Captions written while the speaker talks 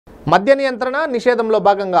మద్య నియంత్రణ నిషేధంలో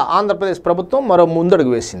భాగంగా ఆంధ్రప్రదేశ్ ప్రభుత్వం మరో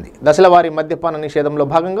ముందడుగు వేసింది. దశలవారీ మద్యపాన నిషేధంలో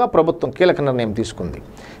భాగంగా ప్రభుత్వం కీలక నిర్ణయం తీసుకుంది.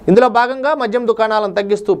 ఇందులో భాగంగా మద్యం దుకాణాలను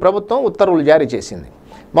తగ్గిస్తూ ప్రభుత్వం ఉత్తర్వులు జారీ చేసింది.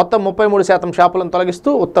 మొత్తం 33% షాపులను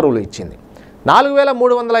తొలగిస్తూ ఉత్తర్వులు ఇచ్చింది.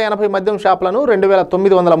 4380 మద్యం షాపులను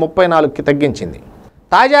 2934కి తగ్గించింది.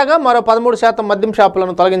 తాజాగా మరో 13% మద్యం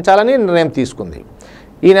షాపులను తొలగించాలని నిర్ణయం తీసుకుంది.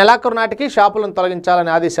 ఈ నెలాఖరు నాటికి షాపులను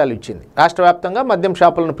తొలగించాలని ఆదేశాలు ఇచ్చింది. రాష్ట్ర వ్యాప్తంగా మద్యం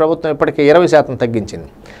షాపులను ప్రభుత్వం ఇప్పటికే 20% తగ్గించింది.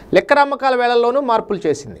 లిక్కర్ అమ్మకాల వేళల్లోనూ మార్పులు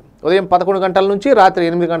చేసింది. ఉదయం 11 గంటల నుంచి రాత్రి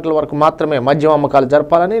 8 గంటల వరకు మాత్రమే మద్యం అమ్మకాలు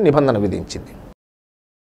జరపాలని నిబంధన విధించింది.